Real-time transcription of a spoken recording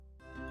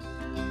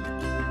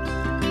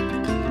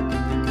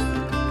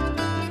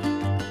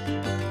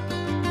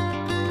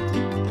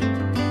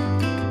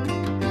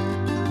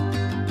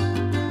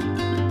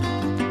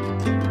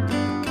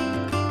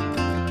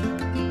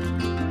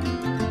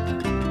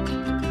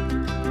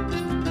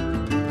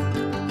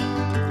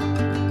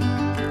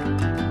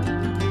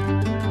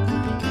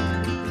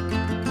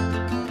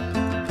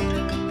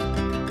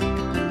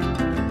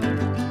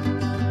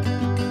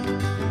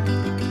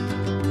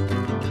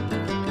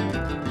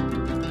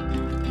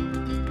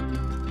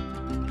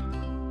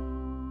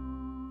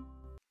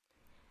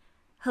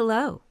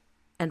Hello,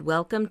 and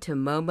welcome to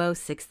Momo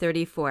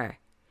 634,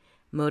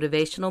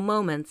 Motivational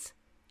Moments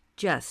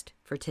just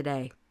for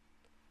today.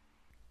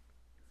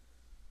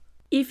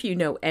 If you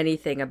know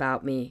anything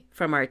about me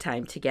from our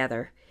time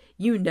together,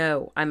 you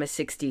know I'm a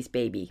 60s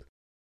baby.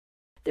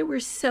 There were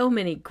so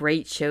many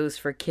great shows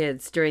for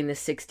kids during the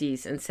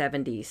 60s and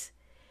 70s.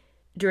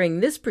 During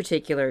this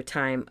particular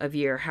time of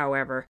year,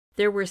 however,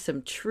 there were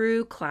some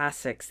true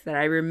classics that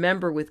I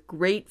remember with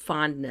great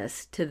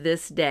fondness to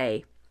this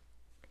day.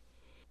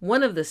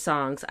 One of the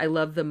songs I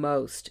loved the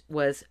most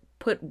was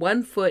Put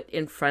One Foot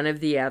in Front of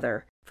the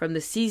Other from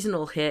the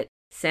seasonal hit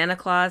Santa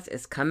Claus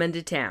is Comin'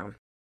 to Town.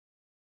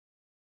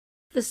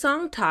 The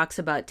song talks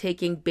about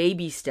taking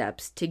baby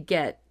steps to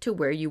get to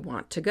where you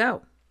want to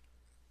go.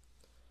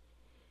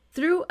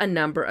 Through a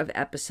number of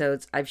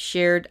episodes, I've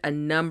shared a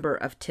number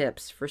of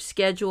tips for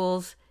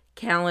schedules,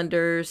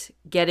 calendars,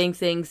 getting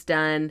things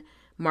done,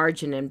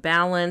 margin and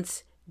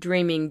balance,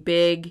 dreaming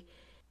big,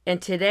 and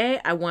today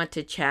I want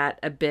to chat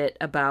a bit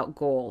about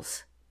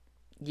goals.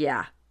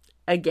 Yeah,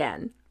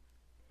 again.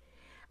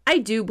 I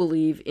do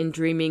believe in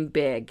dreaming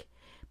big,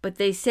 but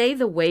they say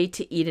the way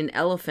to eat an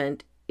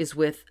elephant is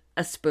with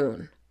a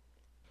spoon.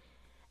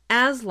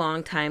 As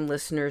longtime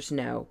listeners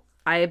know,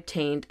 I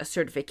obtained a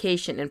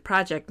certification in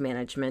project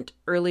management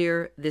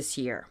earlier this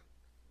year.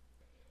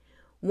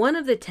 One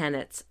of the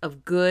tenets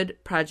of good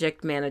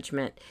project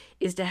management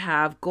is to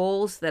have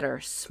goals that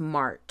are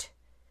SMART.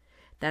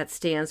 That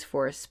stands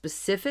for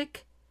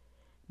specific,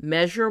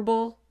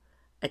 measurable,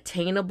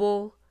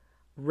 attainable,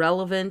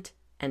 relevant,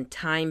 and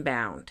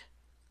time-bound.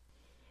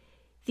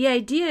 The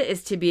idea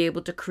is to be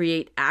able to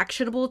create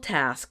actionable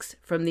tasks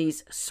from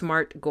these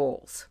SMART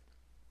goals.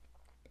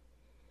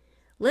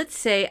 Let's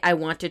say I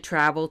want to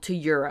travel to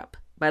Europe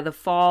by the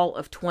fall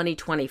of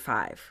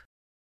 2025.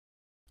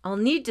 I'll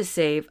need to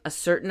save a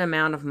certain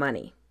amount of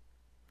money.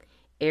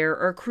 Air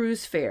or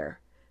cruise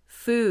fare,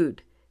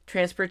 food,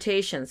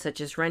 transportation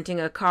such as renting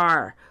a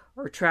car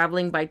or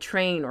traveling by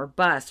train or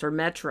bus or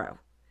metro,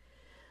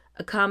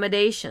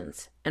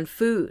 accommodations, and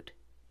food.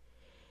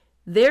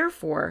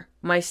 Therefore,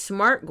 my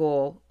SMART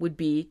goal would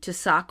be to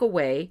sock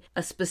away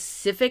a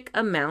specific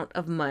amount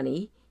of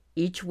money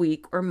each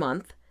week or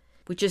month,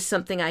 which is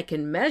something I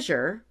can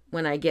measure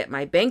when I get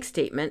my bank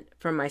statement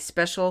from my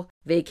special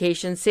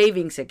vacation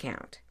savings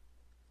account.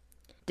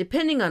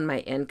 Depending on my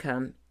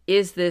income,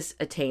 is this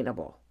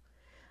attainable?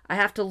 I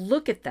have to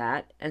look at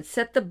that and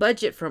set the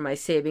budget for my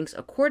savings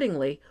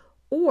accordingly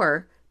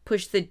or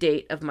push the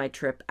date of my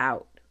trip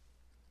out.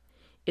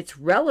 It's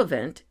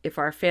relevant if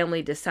our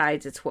family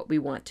decides it's what we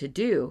want to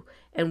do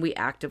and we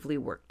actively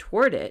work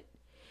toward it.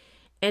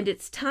 And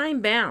it's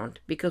time-bound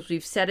because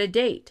we've set a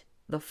date,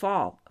 the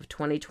fall of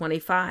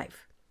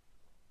 2025.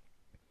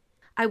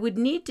 I would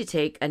need to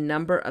take a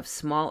number of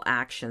small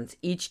actions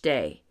each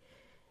day,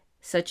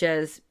 such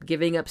as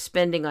giving up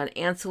spending on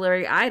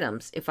ancillary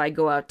items if I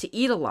go out to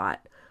eat a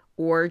lot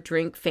or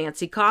drink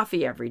fancy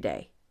coffee every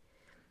day.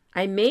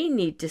 I may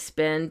need to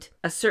spend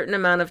a certain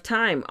amount of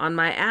time on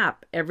my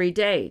app every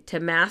day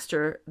to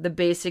master the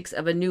basics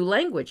of a new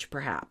language,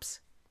 perhaps.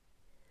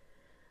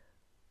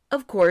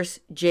 Of course,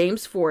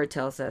 James 4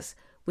 tells us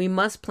we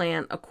must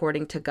plan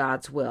according to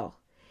God's will.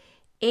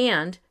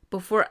 And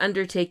before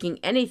undertaking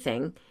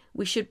anything,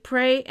 we should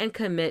pray and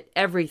commit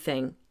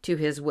everything to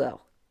His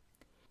will.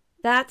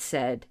 That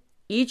said,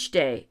 each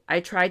day I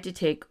try to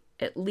take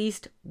at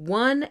least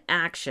one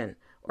action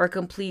or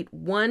complete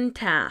one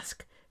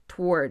task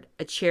toward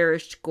a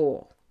cherished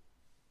goal.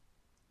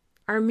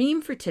 Our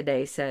meme for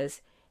today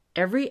says,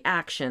 every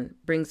action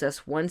brings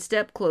us one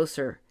step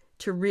closer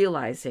to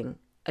realizing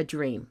a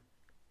dream.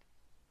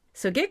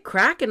 So get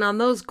cracking on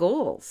those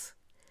goals.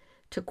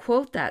 To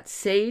quote that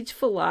sage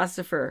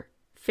philosopher,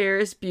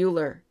 Ferris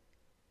Bueller,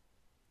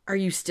 "Are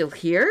you still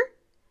here?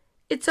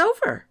 It's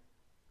over.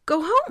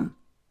 Go home."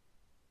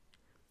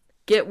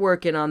 Get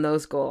working on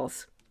those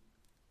goals.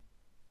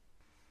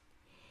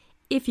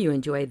 If you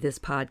enjoyed this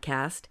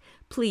podcast,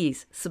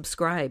 please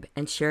subscribe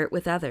and share it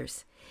with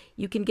others.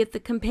 You can get the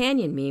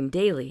companion meme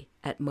daily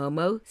at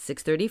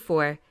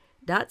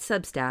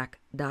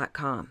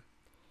momo634.substack.com.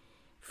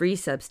 Free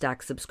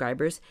Substack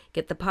subscribers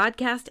get the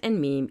podcast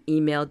and meme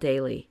email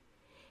daily.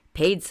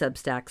 Paid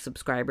Substack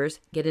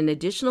subscribers get an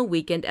additional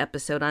weekend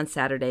episode on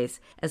Saturdays,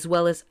 as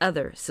well as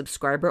other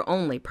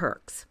subscriber-only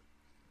perks.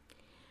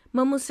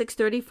 Momo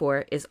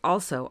 634 is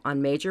also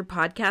on major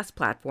podcast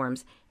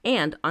platforms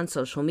and on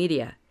social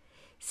media.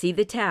 See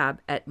the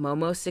tab at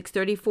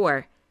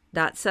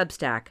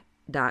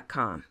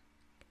momo634.substack.com.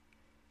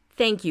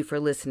 Thank you for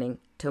listening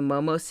to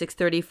Momo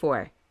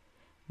 634,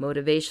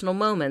 Motivational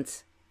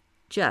Moments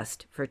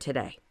just for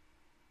today.